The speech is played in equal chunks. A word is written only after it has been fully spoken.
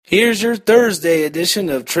Here's your Thursday edition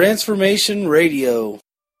of Transformation Radio.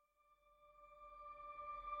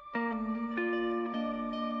 My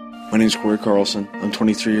name is Corey Carlson. I'm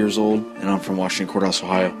 23 years old, and I'm from Washington Courthouse,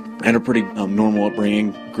 Ohio. I had a pretty normal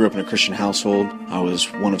upbringing, grew up in a Christian household. I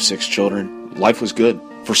was one of 6 children. Life was good.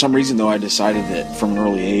 For some reason, though, I decided that from an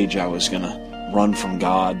early age I was going to run from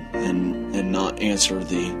God and not answer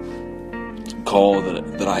the call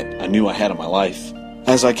that I knew I had in my life.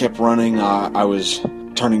 As I kept running, I was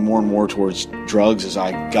turning more and more towards drugs as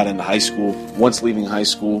I got into high school. Once leaving high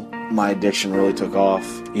school, my addiction really took off.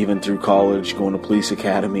 Even through college, going to police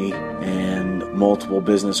academy, and multiple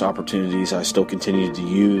business opportunities, I still continued to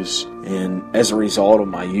use. And as a result of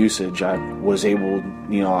my usage, I was able,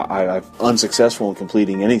 I'm unsuccessful in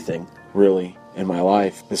completing anything, really, in my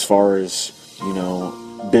life. As far as,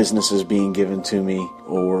 businesses being given to me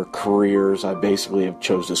or careers, I basically have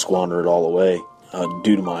chose to squander it all away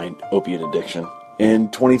due to my opiate addiction.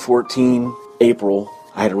 In 2014, April,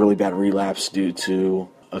 I had a really bad relapse due to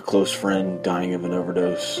a close friend dying of an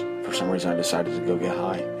overdose. For some reason, I decided to go get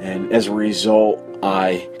high. And as a result,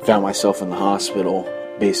 I found myself in the hospital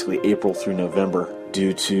basically April through November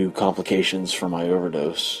due to complications from my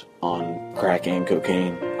overdose on crack and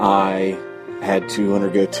cocaine. I had to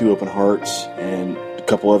undergo 2 open hearts and a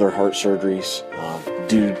couple other heart surgeries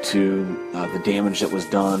due to the damage that was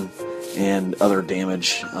done and other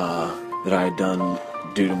damage that I had done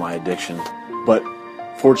due to my addiction. But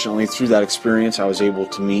fortunately, through that experience, I was able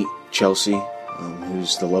to meet Chelsea,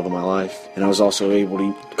 who's the love of my life. And I was also able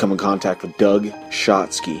to come in contact with Doug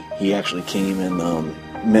Shotsky. He actually came and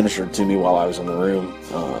ministered to me while I was in the room,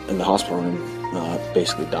 in the hospital room,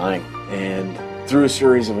 basically dying. And through a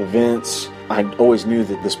series of events, I always knew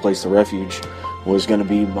that this place, the Refuge, was going to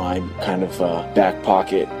be my kind of back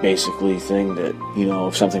pocket, basically, thing that,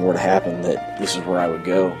 if something were to happen, that this is where I would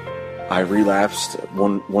go. I relapsed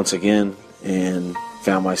once again and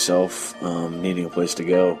found myself needing a place to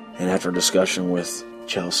go. And after a discussion with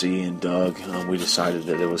Chelsea and Doug, we decided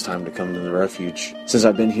that it was time to come to the Refuge. Since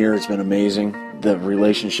I've been here, it's been amazing. The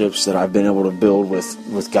relationships that I've been able to build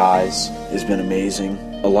with guys has been amazing.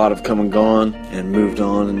 A lot have come and gone and moved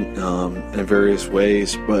on in various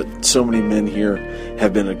ways, but so many men here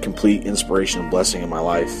have been a complete inspiration and blessing in my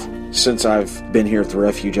life. Since I've been here at the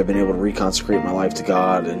Refuge, I've been able to reconsecrate my life to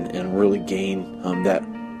God and really gain that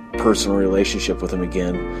personal relationship with Him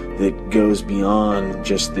again that goes beyond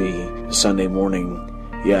just the Sunday morning,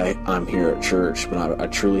 I'm here at church, but I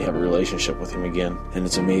truly have a relationship with Him again, and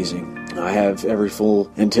it's amazing. I have every full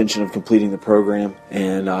intention of completing the program,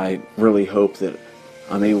 and I really hope that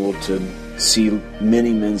I'm able to see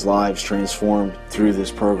many men's lives transformed through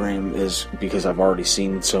this program, is because I've already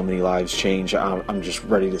seen so many lives change. I'm just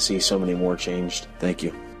ready to see so many more changed. Thank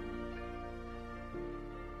you.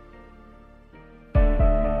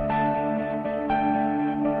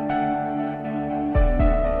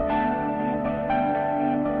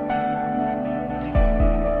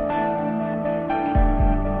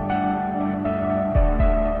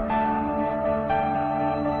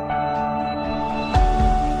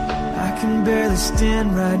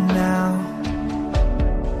 Stand right now,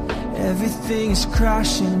 everything is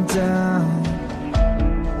crashing down,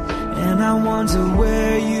 and I wonder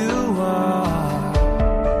where you are.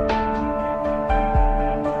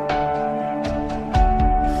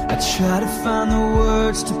 I try to find the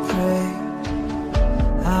words to pray,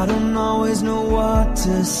 I don't always know what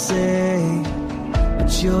to say,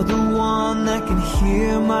 but you're the one that can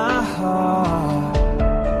hear my heart.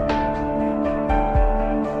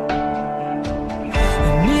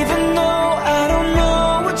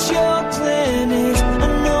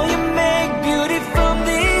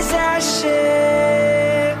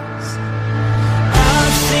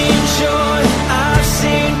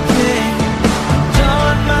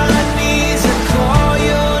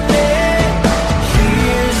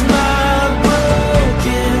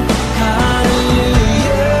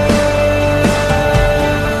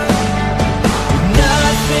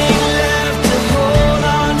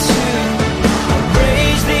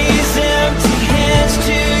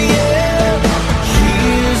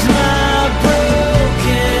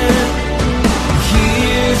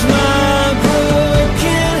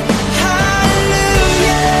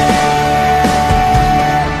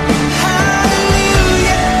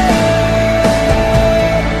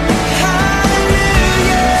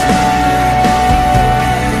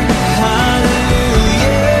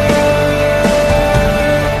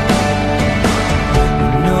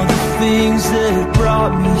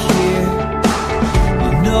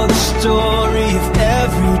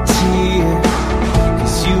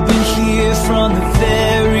 from the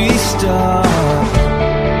very start.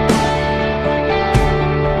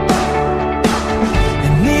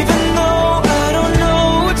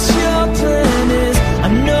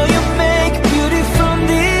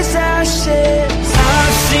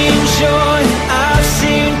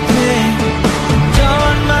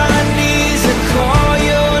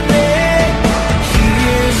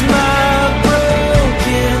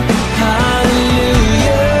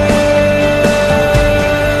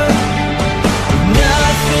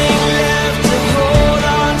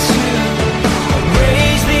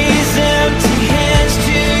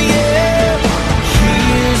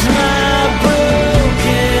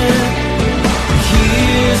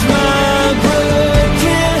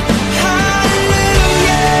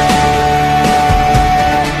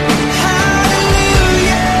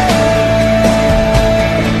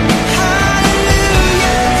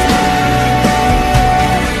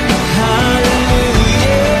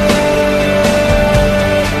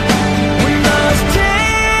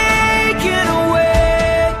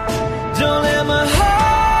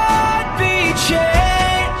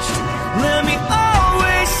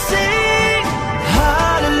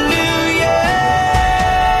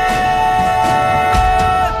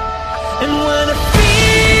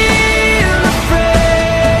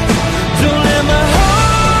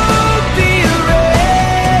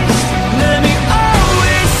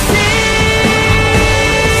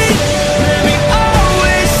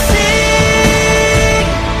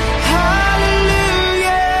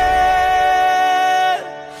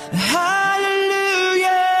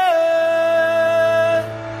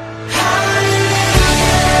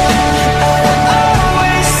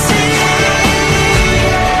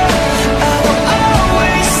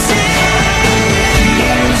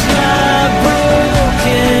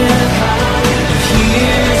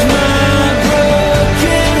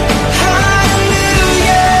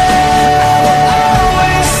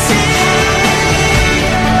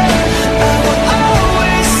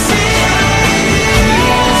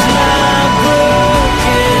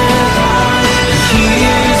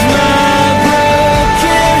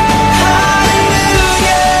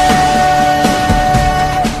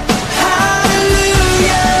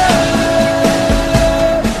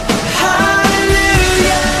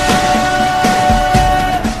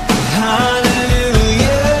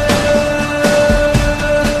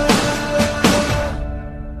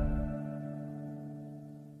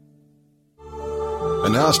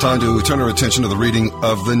 And now it's time to turn our attention to the reading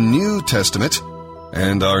of the New Testament.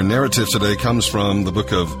 And our narrative today comes from the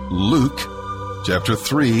book of Luke, chapter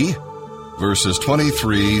 3, verses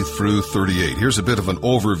 23 through 38. Here's a bit of an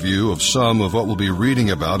overview of some of what we'll be reading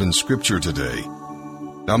about in Scripture today.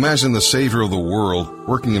 Now imagine the Savior of the world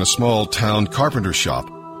working in a small town carpenter shop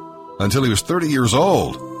until he was 30 years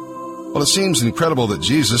old. Well, it seems incredible that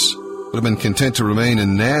Jesus would have been content to remain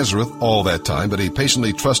in Nazareth all that time, but he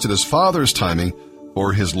patiently trusted his Father's timing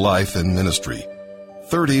for his life and ministry.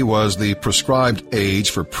 30 was the prescribed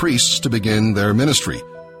age for priests to begin their ministry.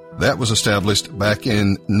 That was established back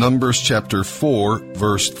in Numbers chapter 4,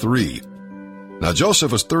 verse 3. Now,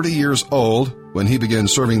 Joseph was 30 years old when he began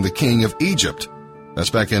serving the king of Egypt. That's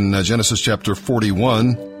back in Genesis chapter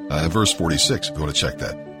 41, verse 46, if you want to check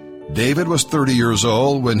that. David was 30 years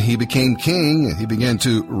old when he became king. He began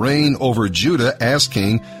to reign over Judah as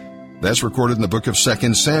king. That's recorded in the book of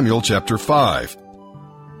 2 Samuel chapter 5.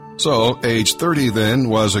 So, age 30 then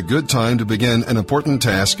was a good time to begin an important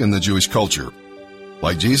task in the Jewish culture.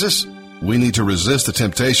 Like Jesus, we need to resist the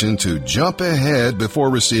temptation to jump ahead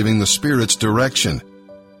before receiving the Spirit's direction.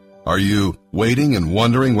 Are you waiting and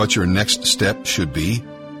wondering what your next step should be?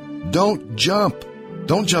 Don't jump.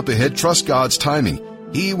 Don't jump ahead. Trust God's timing.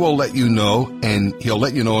 He will let you know, and He'll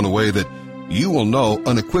let you know in a way that you will know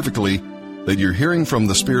unequivocally that you're hearing from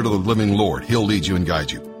the Spirit of the living Lord. He'll lead you and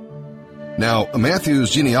guide you. Now, Matthew's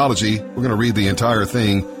genealogy, we're going to read the entire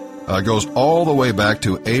thing, goes all the way back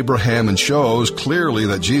to Abraham and shows clearly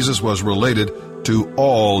that Jesus was related to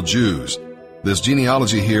all Jews. This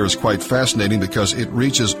genealogy here is quite fascinating because it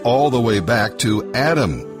reaches all the way back to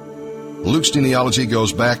Adam. Luke's genealogy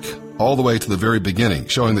goes back all the way to the very beginning,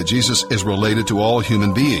 showing that Jesus is related to all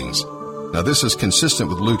human beings. Now, this is consistent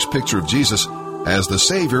with Luke's picture of Jesus as the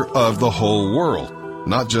Savior of the whole world,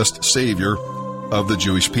 not just Savior of the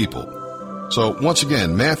Jewish people. So, once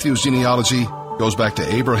again, Matthew's genealogy goes back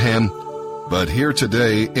to Abraham, but here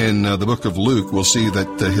today in the book of Luke, we'll see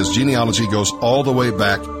that his genealogy goes all the way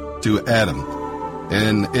back to Adam.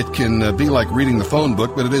 And it can be like reading the phone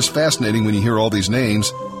book, but it is fascinating when you hear all these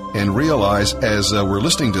names and realize as we're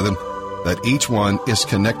listening to them that each one is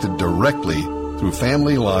connected directly through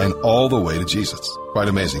family line all the way to Jesus. Quite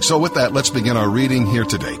amazing. So with that, let's begin our reading here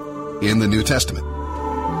today in the New Testament.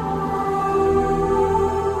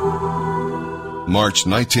 March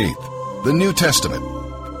 19th, the New Testament.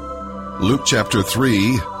 Luke chapter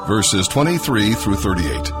 3, verses 23 through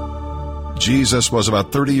 38. Jesus was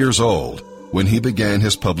about 30 years old when he began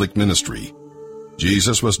his public ministry.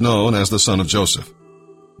 Jesus was known as the son of Joseph.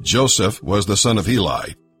 Joseph was the son of Eli.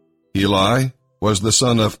 Eli was the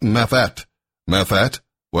son of Matthat. Matthat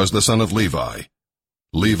was the son of Levi.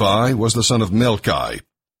 Levi was the son of Melchi.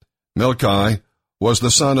 Melchi was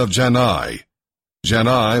the son of Jannai.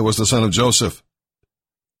 Jannai was the son of Joseph.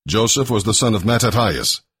 Joseph was the son of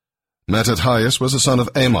Mattathias. Mattathias was the son of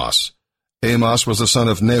Amos. Amos was the son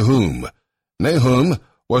of Nahum. Nahum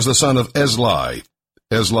was the son of Esli.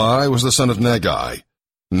 Esli was the son of Nagai.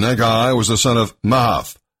 Nagai was the son of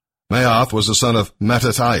Maath. Maath was the son of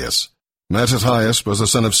Mattathias. Mattathias was the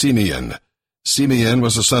son of Simeon. Simeon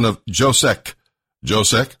was the son of Josek.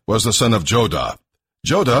 Josek was the son of Joda.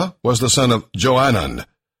 Joda was the son of Joanan.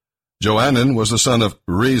 Joanan was the son of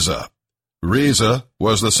Reza. Reza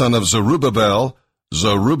was the son of Zerubbabel.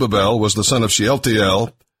 Zerubbabel was the son of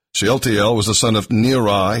Shealtiel. Shealtiel was the son of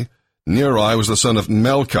Neri. Neri was the son of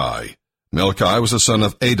Melchi. Melchi was the son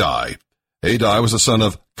of Adai. Adai was the son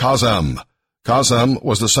of Kazam. Kazam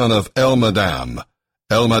was the son of Elmadam.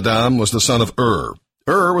 Elmadam was the son of Ur.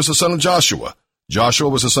 Ur was the son of Joshua. Joshua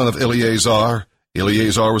was the son of Eleazar.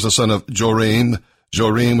 Eleazar was the son of Jorim.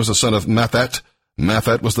 Jorim was the son of Matthat.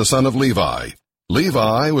 Matthat was the son of Levi.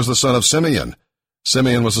 Levi was the son of Simeon.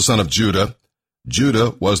 Simeon was the son of Judah.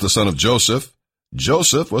 Judah was the son of Joseph.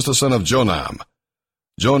 Joseph was the son of Jonam.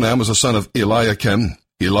 Jonam was the son of Eliakim.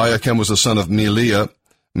 Eliakim was the son of Meliah.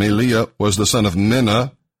 Meliah was the son of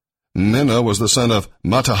Minna. Minna was the son of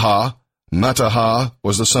Mattahah. Mattahah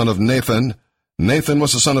was the son of Nathan. Nathan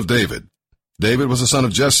was the son of David. David was the son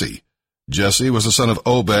of Jesse. Jesse was the son of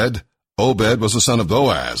Obed. Obed was the son of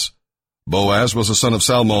Boaz. Boaz was the son of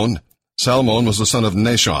Salmon. Salmon was the son of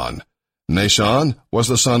Nashon. Nashon was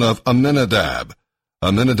the son of Aminadab.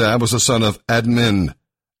 Aminadab was the son of Admin.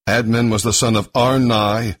 Admin was the son of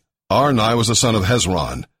Arni. Arni was the son of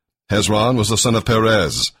Hezron. Hezron was the son of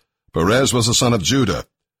Perez. Perez was the son of Judah.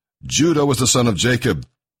 Judah was the son of Jacob.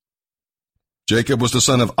 Jacob was the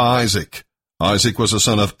son of Isaac. Isaac was the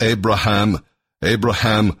son of Abraham.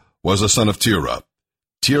 Abraham was the son of Terah.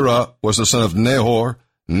 Terah was the son of Nahor.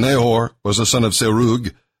 Nahor was the son of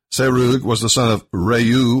Serug. Serug was the son of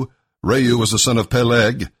Reu. Reu was the son of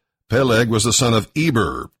Peleg. Peleg was the son of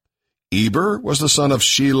Eber. Eber was the son of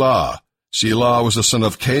Shelah. Shelah was the son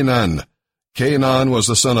of Canaan. Canaan was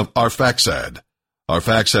the son of Arphaxad.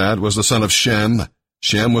 Arphaxad was the son of Shem.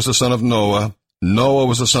 Shem was the son of Noah. Noah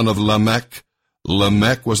was the son of Lamech.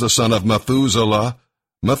 Lamech was the son of Methuselah.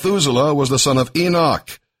 Methuselah was the son of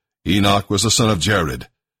Enoch. Enoch was the son of Jared.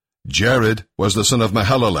 Jared was the son of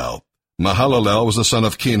Mahalalel. Mahalalel was the son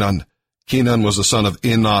of Kenan. Kenan was the son of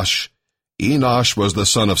Enosh. Enosh was the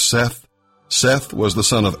son of Seth. Seth was the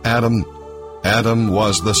son of Adam. Adam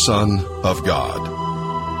was the son of God.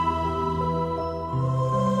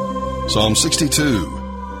 Psalm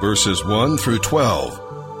 62, verses 1 through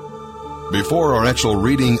 12. Before our actual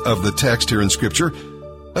reading of the text here in Scripture,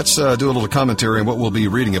 let's do a little commentary on what we'll be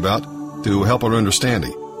reading about to help our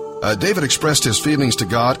understanding. David expressed his feelings to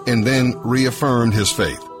God and then reaffirmed his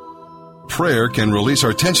faith. Prayer can release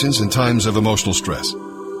our tensions in times of emotional stress.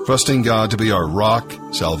 Trusting God to be our rock,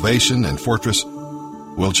 salvation, and fortress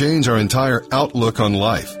will change our entire outlook on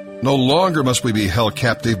life. No longer must we be held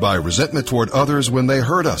captive by resentment toward others when they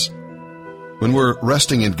hurt us. When we're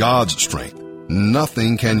resting in God's strength,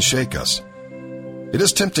 nothing can shake us. It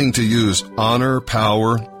is tempting to use honor,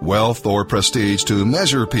 power, wealth, or prestige to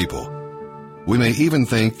measure people. We may even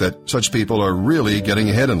think that such people are really getting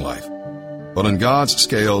ahead in life. But on God's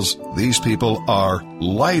scales, these people are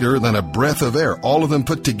lighter than a breath of air, all of them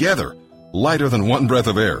put together, lighter than one breath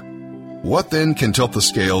of air. What then can tilt the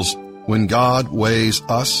scales when God weighs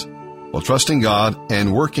us? Well, trusting God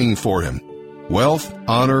and working for Him. Wealth,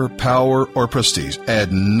 honor, power, or prestige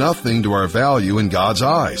add nothing to our value in God's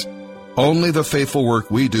eyes. Only the faithful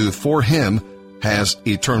work we do for Him has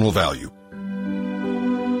eternal value.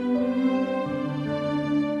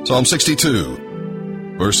 Psalm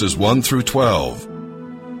 62, verses 1 through 12.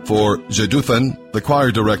 For Jeduthun, the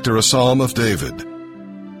choir director, a psalm of David.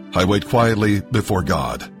 I wait quietly before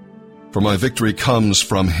God, for my victory comes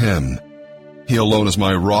from Him. He alone is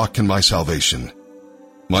my rock and my salvation,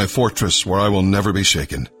 my fortress where I will never be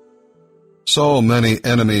shaken. So many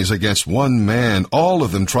enemies against one man, all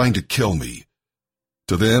of them trying to kill me.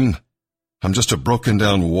 To them, I'm just a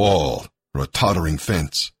broken-down wall or a tottering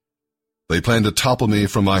fence. They plan to topple me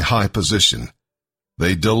from my high position.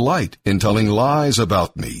 They delight in telling lies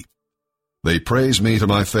about me. They praise me to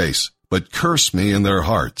my face, but curse me in their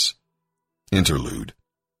hearts. Interlude.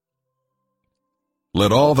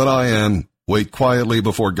 Let all that I am wait quietly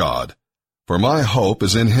before God, for my hope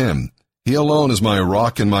is in Him. He alone is my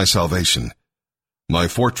rock and my salvation, my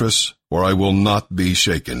fortress where I will not be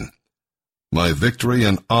shaken. My victory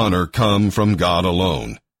and honor come from God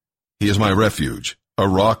alone. He is my refuge, a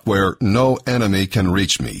rock where no enemy can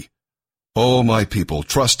reach me. O my people,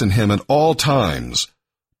 trust in Him at all times.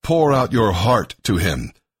 Pour out your heart to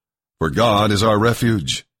Him, for God is our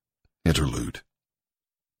refuge. Interlude.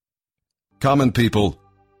 Common people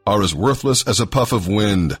are as worthless as a puff of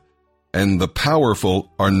wind, and the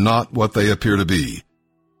powerful are not what they appear to be.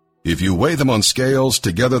 If you weigh them on scales,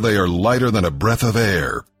 together they are lighter than a breath of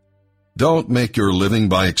air. Don't make your living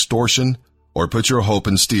by extortion or put your hope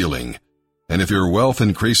in stealing. And if your wealth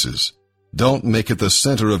increases, don't make it the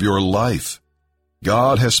center of your life.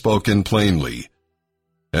 God has spoken plainly,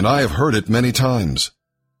 and I have heard it many times.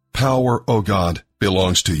 Power, O God,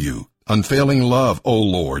 belongs to you. Unfailing love, O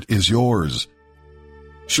Lord, is yours.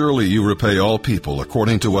 Surely you repay all people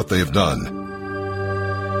according to what they have done.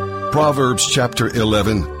 Proverbs chapter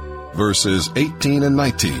 11, verses 18 and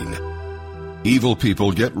 19. Evil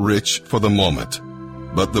people get rich for the moment,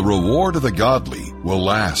 but the reward of the godly will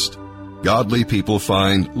last. Godly people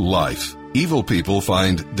find life. Evil people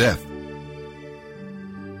find death.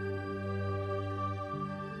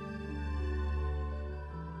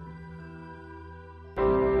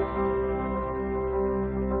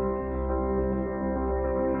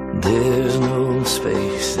 There's no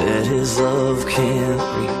space that His love can't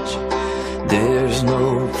reach. There's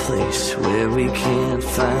no place where we can't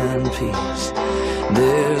find peace.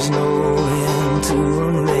 There's no end to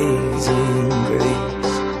amazing grace.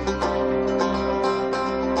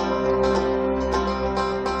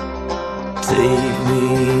 Take me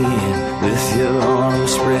in with your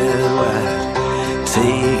arms spread wide.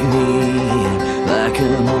 Take me in like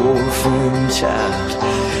an orphan child.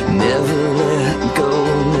 Never let go,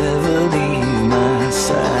 never leave my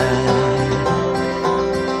side.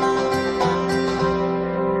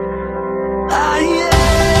 I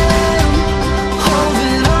am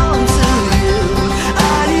holding on to you.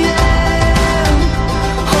 I am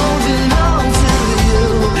holding on to you.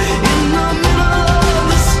 In the middle of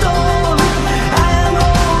the storm, I am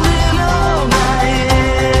holding on. I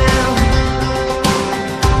am.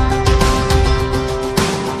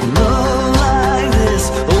 Love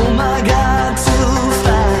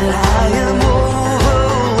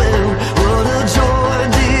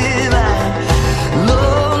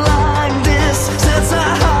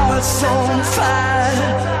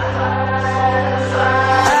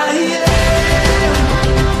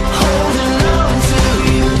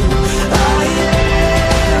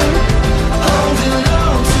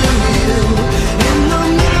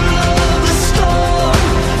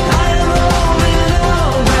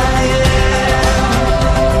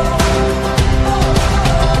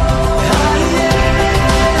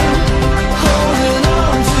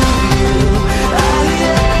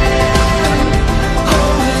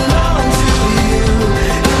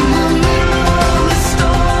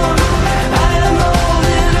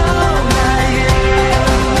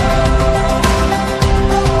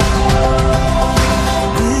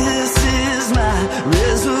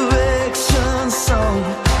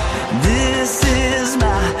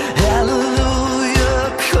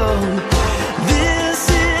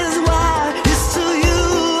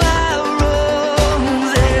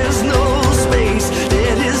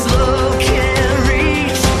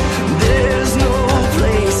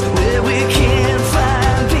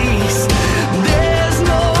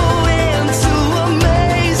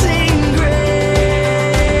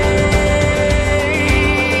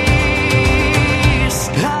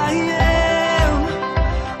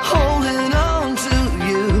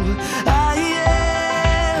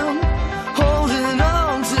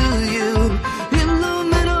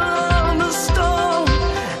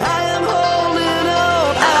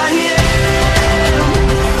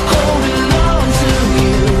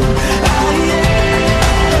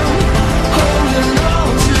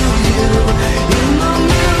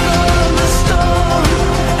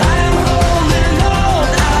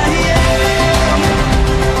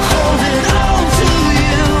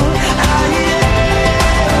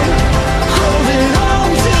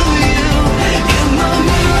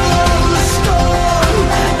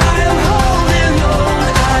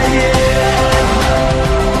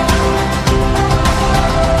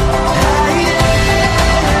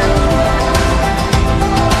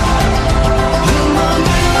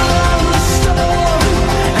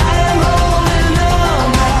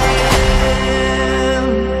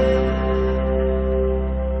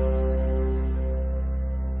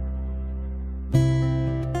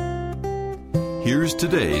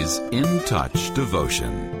today's In Touch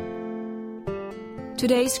devotion.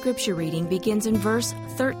 Today's scripture reading begins in verse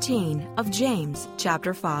 13 of James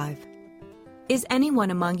chapter 5. Is anyone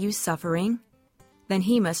among you suffering? Then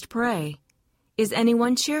he must pray. Is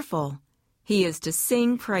anyone cheerful? He is to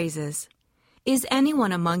sing praises. Is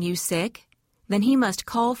anyone among you sick? Then he must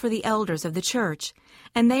call for the elders of the church,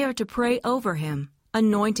 and they are to pray over him,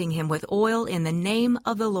 anointing him with oil in the name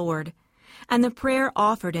of the Lord. And the prayer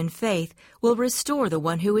offered in faith will restore the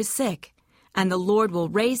one who is sick, and the Lord will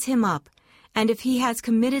raise him up, and if he has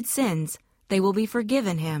committed sins, they will be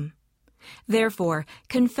forgiven him. Therefore,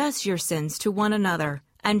 confess your sins to one another,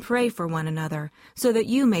 and pray for one another, so that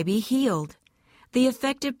you may be healed. The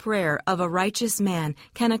effective prayer of a righteous man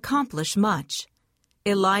can accomplish much.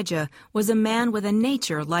 Elijah was a man with a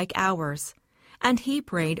nature like ours, and he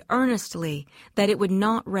prayed earnestly that it would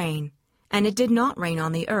not rain, and it did not rain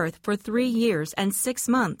on the earth for 3 years and 6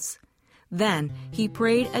 months. Then he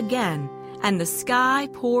prayed again, and the sky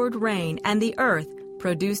poured rain, and the earth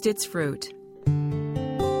produced its fruit.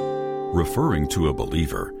 Referring to a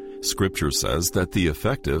believer, Scripture says that the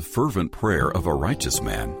effective, fervent prayer of a righteous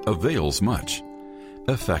man avails much.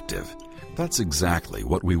 Effective. That's exactly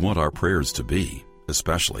what we want our prayers to be,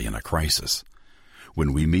 especially in a crisis.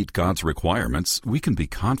 When we meet God's requirements, we can be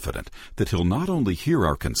confident that He'll not only hear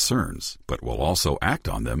our concerns, but will also act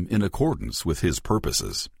on them in accordance with His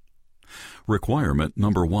purposes. Requirement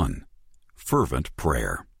number 1. Fervent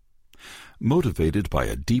prayer. Motivated by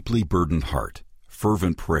a deeply burdened heart,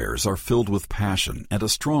 fervent prayers are filled with passion and a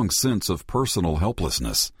strong sense of personal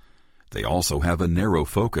helplessness. They also have a narrow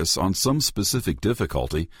focus on some specific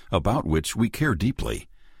difficulty about which we care deeply.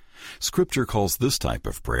 Scripture calls this type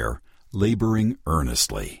of prayer laboring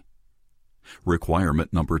earnestly.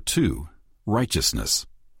 Requirement number 2, righteousness.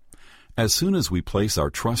 As soon as we place our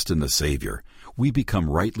trust in the Savior, we become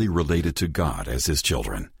rightly related to God as His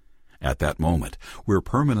children. At that moment, we're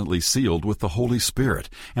permanently sealed with the Holy Spirit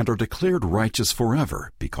and are declared righteous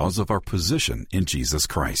forever because of our position in Jesus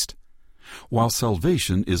Christ. While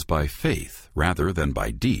salvation is by faith rather than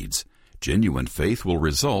by deeds, genuine faith will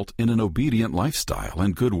result in an obedient lifestyle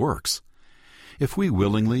and good works. If we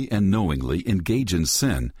willingly and knowingly engage in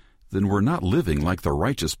sin, then we're not living like the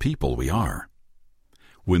righteous people we are.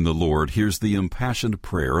 When the Lord hears the impassioned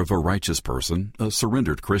prayer of a righteous person, a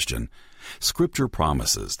surrendered Christian, Scripture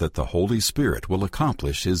promises that the Holy Spirit will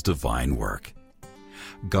accomplish His divine work.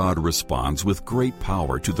 God responds with great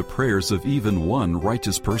power to the prayers of even one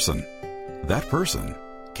righteous person. That person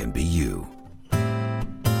can be you.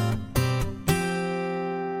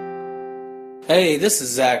 Hey, this is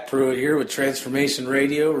Zach Pruitt here with Transformation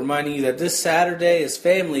Radio, reminding you that this Saturday is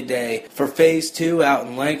Family Day for Phase 2 out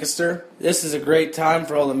in Lancaster. This is a great time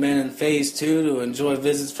for all the men in Phase 2 to enjoy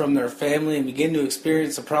visits from their family and begin to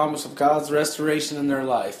experience the promise of God's restoration in their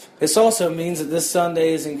life. This also means that this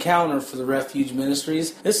Sunday is Encounter for the Refuge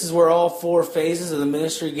Ministries. This is where all 4 phases of the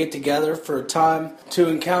ministry get together for a time to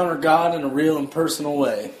encounter God in a real and personal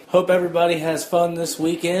way. Hope everybody has fun this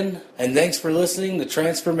weekend, and thanks for listening to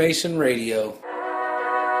Transformation Radio.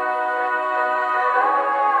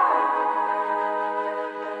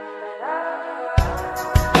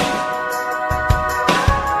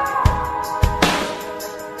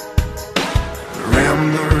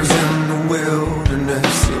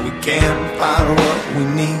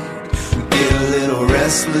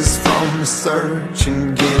 From the search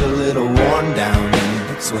and get a little worn down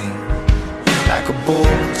in between. Like a bull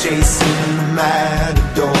chasing the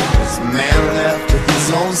matadors, a man left to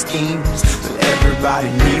his own schemes. But everybody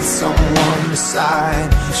needs someone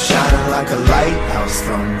beside, shining like a lighthouse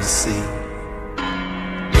from the sea.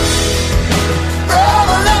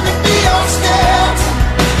 Brother, let me be your steps,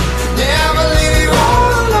 never leave you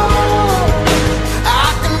all alone. I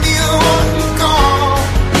can be the one you call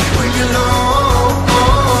when you're low.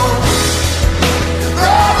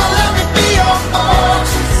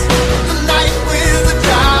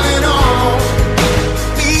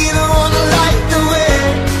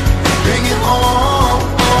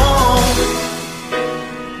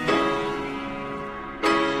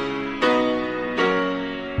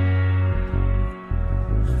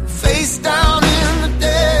 Face down in the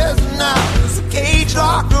desert now, there's a cage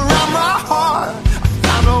locked around my heart. I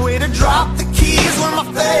found a way to drop the keys where my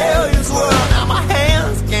failures were. Now my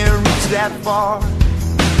hands can't reach that far.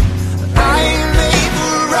 I ain't made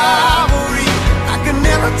for rivalry, I can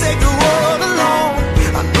never take the world alone.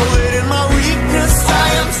 I know that in my weakness I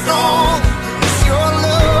am strong. It's your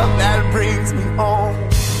love that brings me home.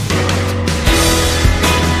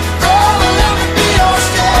 Oh, let me be your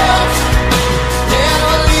steps,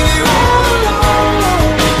 never leave you all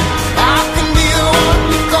alone. I can be the one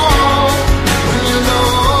you call when you're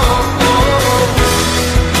low.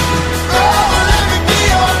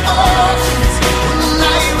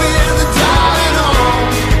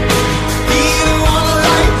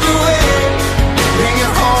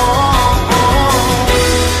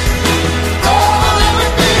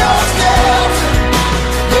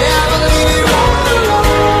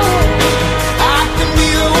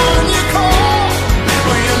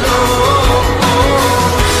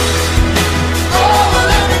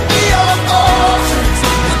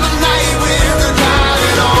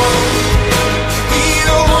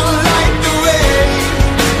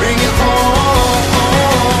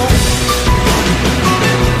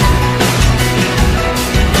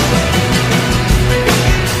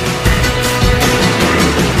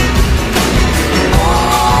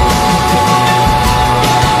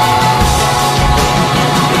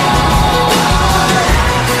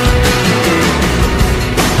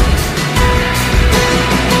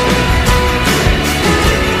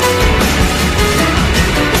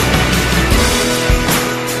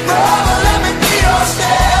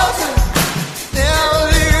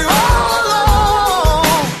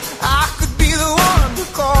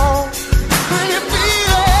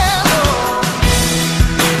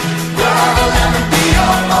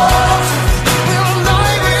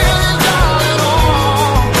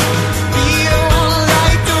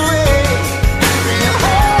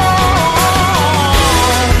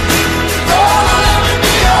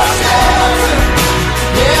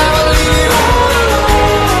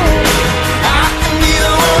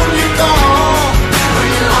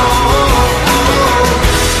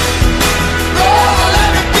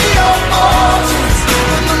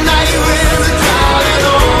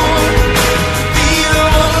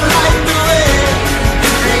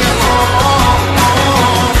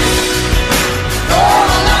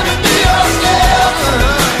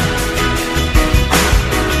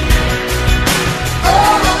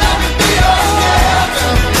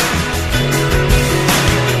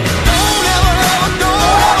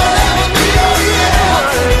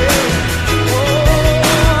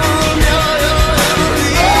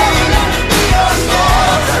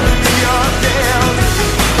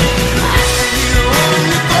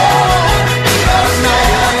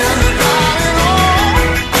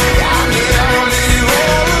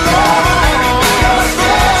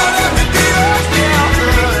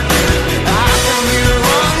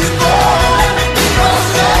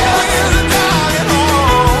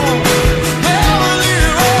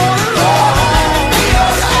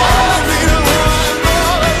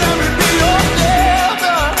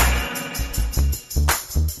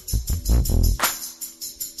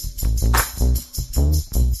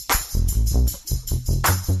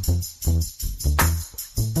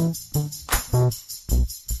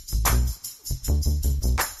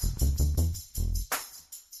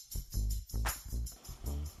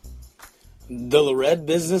 The Lored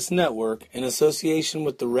Business Network, in association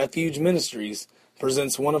with the Refuge Ministries,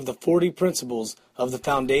 presents one of the 40 principles of the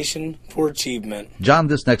Foundation for Achievement. John,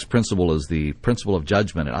 this next principle is the principle of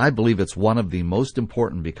judgment, and I believe it's one of the most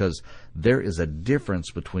important because there is a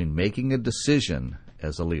difference between making a decision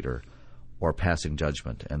as a leader or passing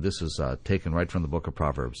judgment. And this is taken right from the book of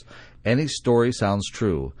Proverbs. Any story sounds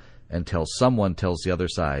true until someone tells the other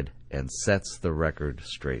side and sets the record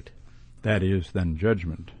straight. That is then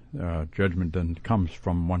judgment. Judgment then comes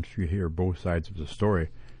from once you hear both sides of the story,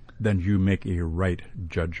 then you make a right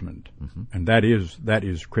judgment. Mm-hmm. And that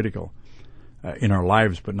is critical in our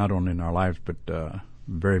lives, but not only in our lives, but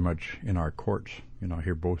very much in our courts.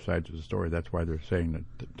 Hear both sides of the story. That's why they're saying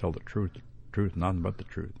that to tell the truth, nothing but the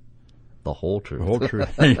truth. The whole truth. The whole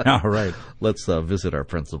truth. Yeah, right. Let's visit our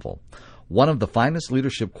principle. One of the finest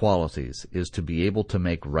leadership qualities is to be able to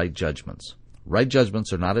make right judgments. Right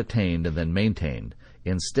judgments are not attained and then maintained.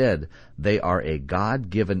 Instead, they are a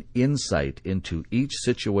God-given insight into each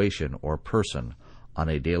situation or person on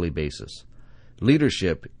a daily basis.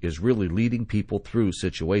 Leadership is really leading people through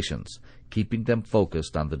situations, keeping them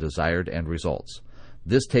focused on the desired end results.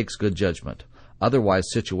 This takes good judgment.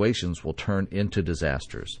 Otherwise, situations will turn into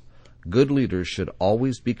disasters. Good leaders should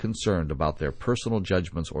always be concerned about their personal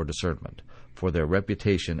judgments or discernment, for their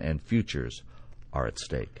reputation and futures are at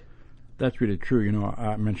stake. That's really true.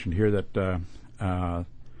 I mentioned here that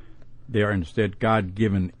they are instead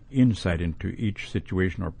God-given insight into each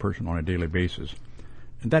situation or person on a daily basis.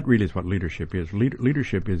 And that really is what leadership is.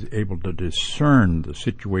 Leadership is able to discern the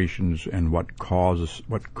situations and what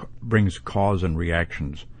brings cause and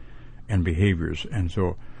reactions and behaviors. And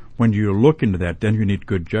so when you look into that, then you need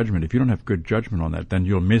good judgment. If you don't have good judgment on that, then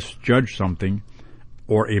you'll misjudge something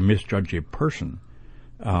or misjudge a person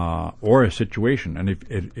or a situation. And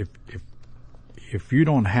if you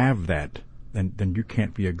don't have that, then you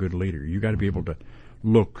can't be a good leader. You got to be able to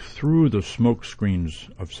look through the smoke screens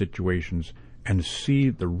of situations and see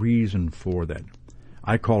the reason for that.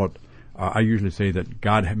 I call it, I usually say that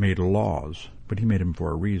God had made laws, but he made them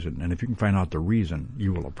for a reason. And if you can find out the reason,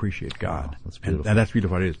 you will appreciate God. Oh, that's beautiful. And that's really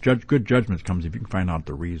what it is. Good judgment comes if you can find out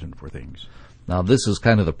the reason for things. Now, this is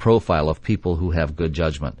kind of the profile of people who have good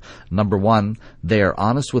judgment. Number one, they are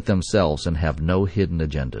honest with themselves and have no hidden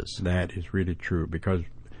agendas. That is really true because,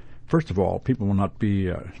 first of all, people will not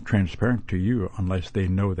be transparent to you unless they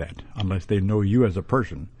know that, unless they know you as a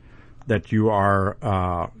person, that you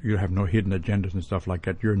have no hidden agendas and stuff like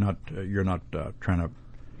that. You're not trying to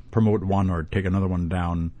promote one or take another one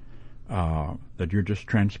down, that you're just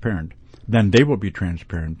transparent. Then they will be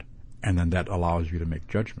transparent, and then that allows you to make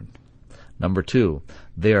judgment. Number two,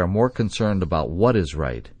 they are more concerned about what is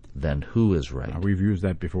right than who is right. We've used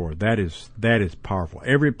that before. That is powerful.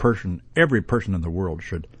 Every person in the world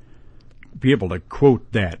should be able to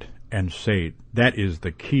quote that and say that is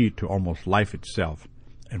the key to almost life itself,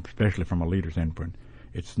 and especially from a leader's standpoint.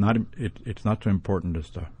 It's not so important as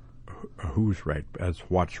to who's right as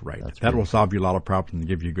what's right. That will solve you a lot of problems and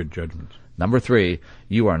give you good judgments. Number three,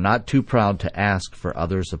 you are not too proud to ask for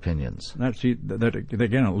others' opinions.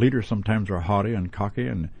 Again, leaders sometimes are haughty and cocky,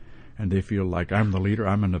 and they feel like I'm the leader,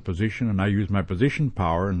 I'm in a position, and I use my position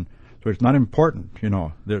power, and so it's not important.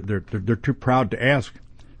 They're too proud to ask.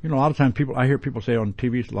 A lot of times I hear people say on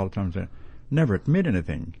TV a lot of times, never admit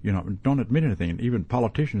anything. Don't admit anything. And even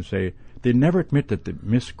politicians say they never admit that they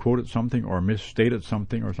misquoted something or misstated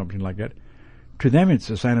something or something like that. To them, it's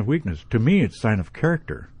a sign of weakness. To me, it's a sign of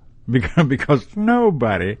character. Because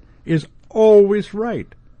nobody is always right.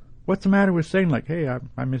 What's the matter with saying like, hey,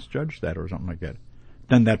 I misjudged that or something like that?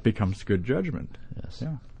 Then that becomes good judgment. Yes.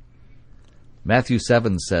 Yeah. Matthew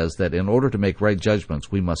 7 says that in order to make right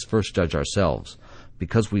judgments, we must first judge ourselves,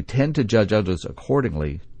 because we tend to judge others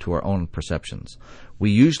accordingly to our own perceptions.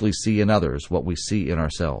 We usually see in others what we see in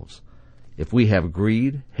ourselves. If we have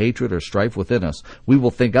greed, hatred, or strife within us, we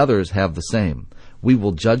will think others have the same. We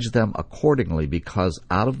will judge them accordingly because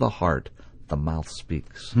out of the heart the mouth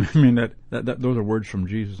speaks. I mean, those are words from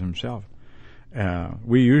Jesus himself.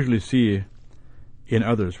 We usually see in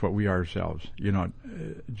others what we ourselves.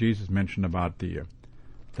 Jesus mentioned about the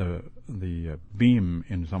beam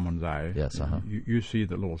in someone's eye. Yes, You see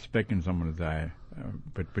the little speck in someone's eye,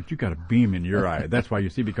 but you got a beam in your eye. That's why you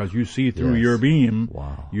see, because you see through your beam.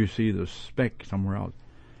 Wow. You see the speck somewhere else.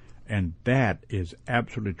 And that is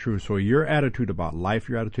absolutely true. So your attitude about life,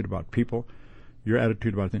 your attitude about people, your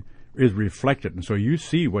attitude about things is reflected. And so you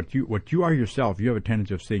see what you are yourself. You have a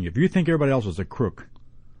tendency of seeing. If you think everybody else is a crook,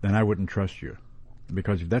 then I wouldn't trust you.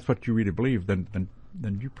 Because if that's what you really believe, then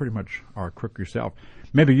you pretty much are a crook yourself.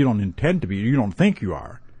 Maybe you don't intend to be. You don't think you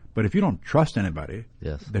are. But if you don't trust anybody,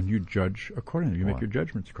 yes, then you judge accordingly. You make your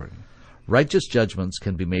judgments accordingly. Righteous judgments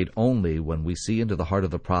can be made only when we see into the heart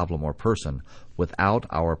of the problem or person without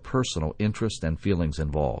our personal interest and feelings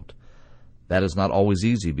involved. That is not always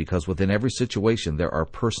easy because within every situation there are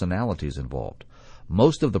personalities involved.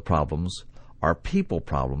 Most of the problems are people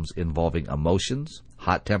problems involving emotions,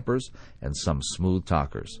 hot tempers, and some smooth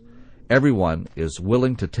talkers. Everyone is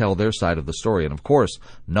willing to tell their side of the story, and of course,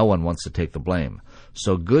 no one wants to take the blame.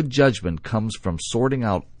 So good judgment comes from sorting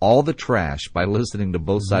out all the trash by listening to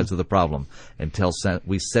both sides of the problem until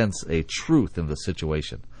we sense a truth in the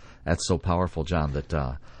situation. That's so powerful, John,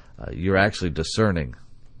 that you're actually discerning,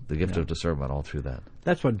 the gift of discernment all through that.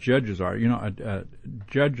 That's what judges are.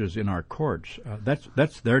 Judges in our courts,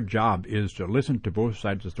 that's their job, is to listen to both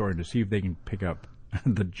sides of the story and to see if they can pick up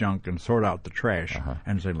the junk and sort out the trash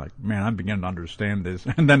and say, like, man, I'm beginning to understand this.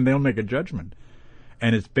 And then they'll make a judgment.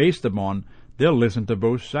 And it's based upon, they'll listen to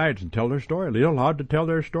both sides and tell their story. They're allowed to tell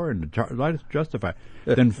their story and to justify.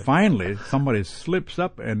 Then finally, somebody slips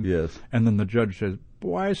up and then the judge says,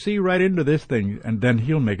 boy, I see right into this thing. And then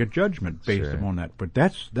he'll make a judgment based upon that. But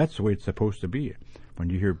that's the way it's supposed to be. When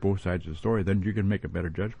you hear both sides of the story, then you can make a better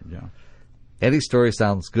judgment, Any story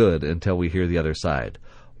sounds good until we hear the other side.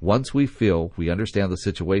 Once we feel we understand the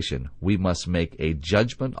situation, we must make a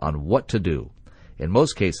judgment on what to do. In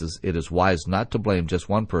most cases, it is wise not to blame just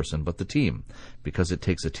one person, but the team, because it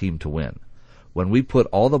takes a team to win. When we put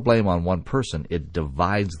all the blame on one person, it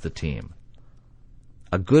divides the team.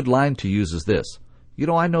 A good line to use is this: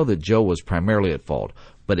 I know that Joe was primarily at fault,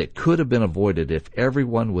 but it could have been avoided if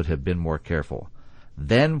everyone would have been more careful.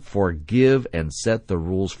 Then forgive and set the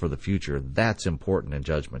rules for the future. That's important in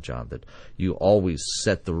judgment, John, that you always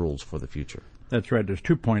set the rules for the future. That's right. There's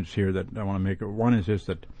 2 points here that I want to make. One is this,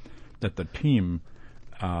 that the team,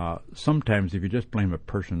 sometimes if you just blame a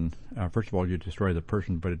person, first of all, you destroy the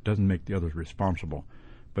person, but it doesn't make the others responsible.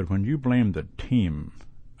 But when you blame the team,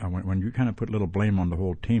 when you kind of put a little blame on the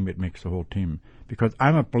whole team, it makes the whole team. Because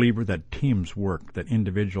I'm a believer that teams work, that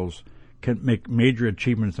individuals can make major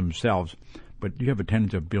achievements themselves, but you have a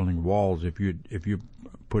tendency of building walls if you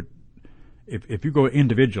go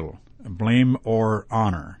individual, blame or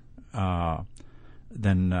honor,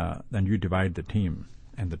 then you divide the team,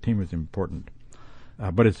 and the team is important.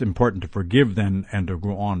 But it's important to forgive then and to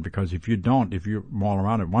go on, because if you don't, if you maul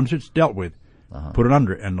around it, once it's dealt with, put it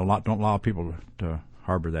under, and don't allow people to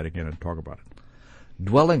harbor that again and talk about it.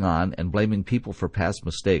 Dwelling on and blaming people for past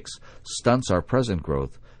mistakes stunts our present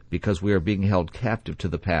growth, because we are being held captive to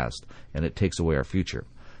the past, and it takes away our future.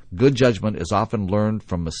 Good judgment is often learned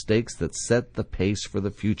from mistakes that set the pace for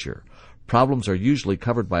the future. Problems are usually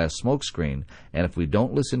covered by a smokescreen, and if we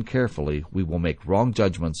don't listen carefully, we will make wrong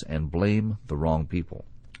judgments and blame the wrong people.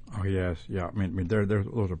 Oh, yes, yeah. I mean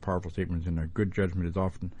those are powerful statements, and a good judgment is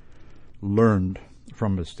often learned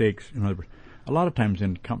from mistakes. In other words, a lot of times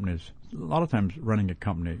running a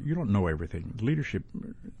company, you don't know everything. Leadership,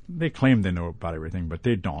 they claim they know about everything, but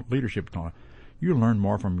they don't. Leadership don't. You learn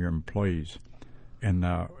more from your employees, and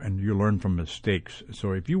you learn from mistakes.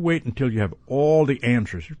 So if you wait until you have all the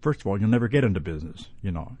answers, first of all, you'll never get into business.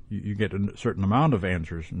 You get a certain amount of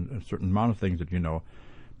answers and a certain amount of things that you know,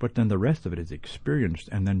 but then the rest of it is experienced,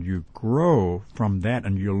 and then you grow from that,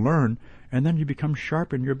 and you learn, and then you become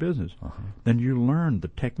sharp in your business. Then you learn the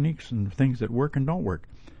techniques and things that work and don't work.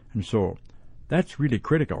 And so that's really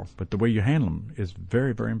critical, but the way you handle them is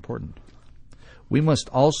very, very important. We must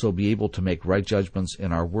also be able to make right judgments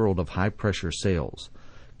in our world of high-pressure sales.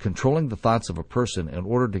 Controlling the thoughts of a person in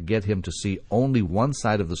order to get him to see only one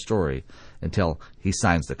side of the story until he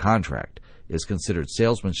signs the contract is considered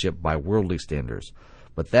salesmanship by worldly standards,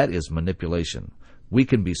 but that is manipulation. We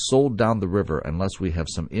can be sold down the river unless we have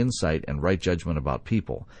some insight and right judgment about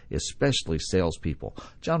people, especially salespeople.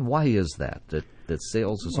 John, why is that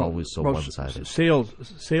sales is always so one-sided?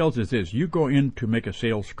 Sales is this. You go in to make a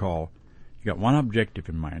sales call. You got one objective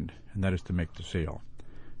in mind, and that is to make the sale.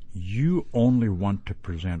 You only want to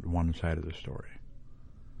present one side of the story.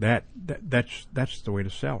 That's the way to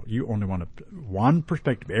sell. You only want one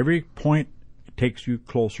perspective. Every point takes you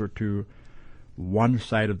closer to one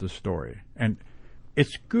side of the story, and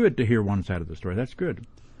it's good to hear one side of the story. That's good,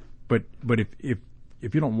 but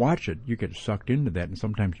if you don't watch it, you get sucked into that, and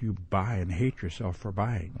sometimes you buy and hate yourself for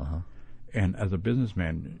buying. And as a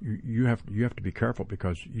businessman, you have to be careful,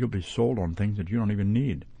 because you'll be sold on things that you don't even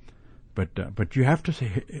need. But you have to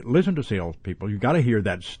listen to salespeople. You got to hear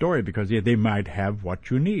that story, because they might have what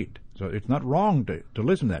you need. So it's not wrong to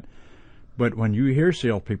listen to that. But when you hear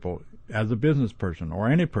salespeople, as a business person or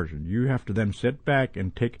any person, you have to then sit back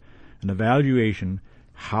and take an evaluation.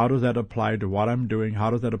 How does that apply to what I'm doing? How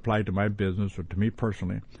does that apply to my business or to me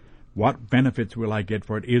personally? What benefits will I get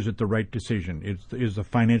for it? Is it the right decision? Is the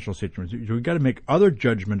financial situation? So we've got to make other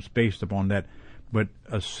judgments based upon that. But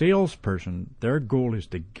a salesperson, their goal is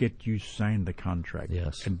to get you signed the contract.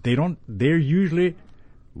 Yes. And they're usually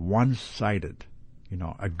one-sided.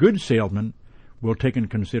 A good salesman will take into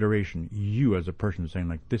consideration you as a person, saying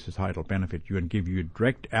like, this is how it'll benefit you, and give you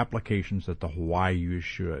direct applications as to why you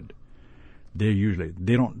should.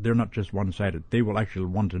 They're not just one-sided. They will actually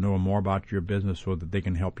want to know more about your business so that they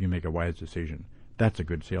can help you make a wise decision. That's a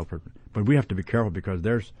good salesperson. But we have to be careful, because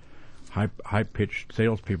there's high-pitched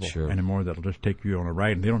salespeople anymore that'll just take you on a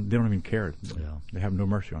ride, and they don't even care. Yeah. They have no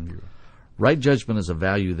mercy on you. Right judgment is a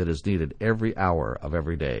value that is needed every hour of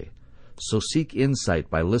every day. So seek insight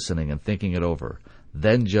by listening and thinking it over.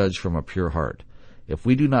 Then judge from a pure heart. If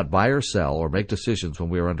we do not buy or sell or make decisions when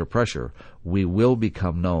we are under pressure, we will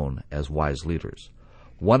become known as wise leaders.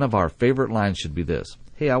 One of our favorite lines should be this: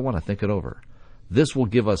 hey, I want to think it over. This will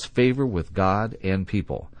give us favor with God and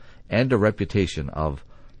people, and a reputation of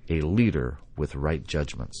a leader with right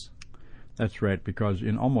judgments. That's right, because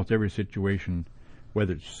in almost every situation,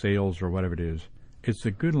 whether it's sales or whatever it is, it's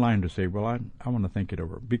a good line to say, well, I want to think it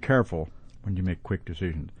over. Be careful when you make quick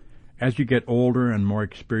decisions. As you get older and more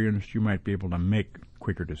experienced, you might be able to make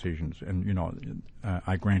quicker decisions, and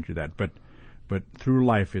I grant you that. But through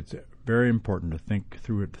life, it's very important to think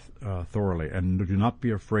through it thoroughly, and do not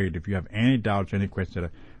be afraid if you have any doubts, any questions.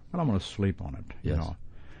 Well, I'm going to sleep on it. Yes.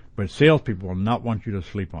 But salespeople will not want you to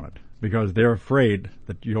sleep on it, because they're afraid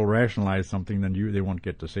that you'll rationalize something, then they won't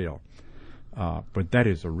get the sale. But that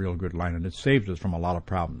is a real good line, and it saves us from a lot of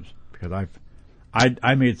problems, because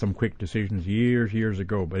I made some quick decisions years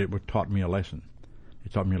ago, but it taught me a lesson.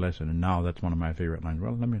 It taught me a lesson, and now that's one of my favorite lines.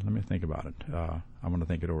 Well, let me think about it. I want to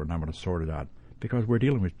think it over, and I'm going to sort it out, because we're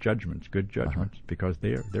dealing with judgments, good judgments, because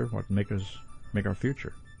they're what make our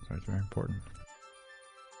future. So it's very important.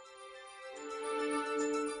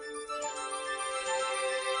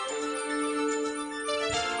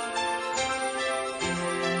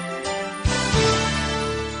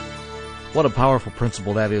 What a powerful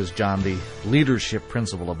principle that is, John, the leadership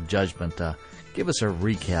principle of judgment. Give us a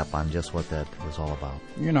recap on just what that is all about.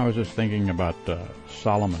 I was just thinking about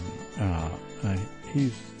Solomon.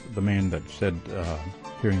 He's the man that said,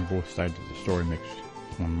 hearing both sides of the story makes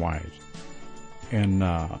one wise. And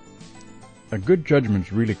a good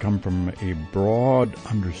judgments really come from a broad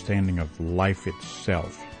understanding of life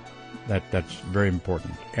itself. That's very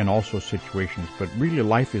important. And also situations. But really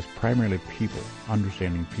life is primarily people,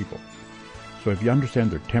 understanding people. So if you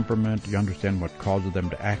understand their temperament, you understand what causes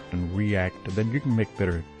them to act and react, then you can make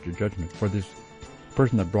better judgment. For this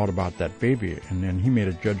person that brought about that baby, and then he made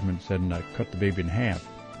a judgment, said, cut the baby in half.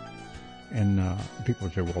 And people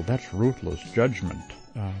would say, well, that's ruthless judgment.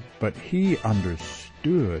 But he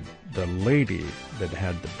understood the lady that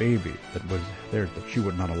had the baby that was there, that she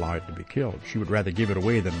would not allow it to be killed. She would rather give it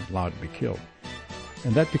away than allow it to be killed.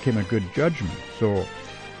 And that became a good judgment. So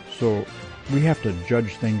we have to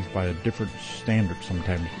judge things by a different standard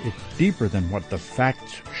sometimes. It's deeper than what the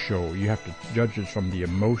facts show. You have to judge it from the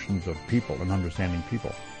emotions of people and understanding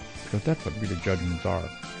people, because that's what really judgments are.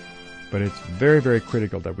 But it's very, very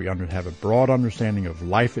critical that we have a broad understanding of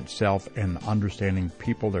life itself and understanding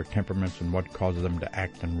people, their temperaments, and what causes them to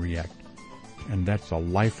act and react. And that's a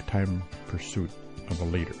lifetime pursuit of a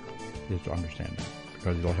leader, is to understand that,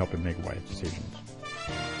 because it'll help him make wise decisions.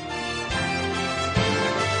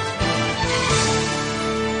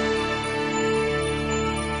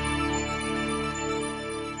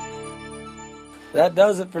 That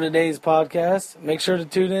does it for today's podcast. Make sure to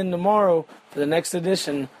tune in tomorrow for the next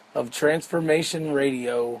edition of Transformation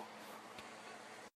Radio.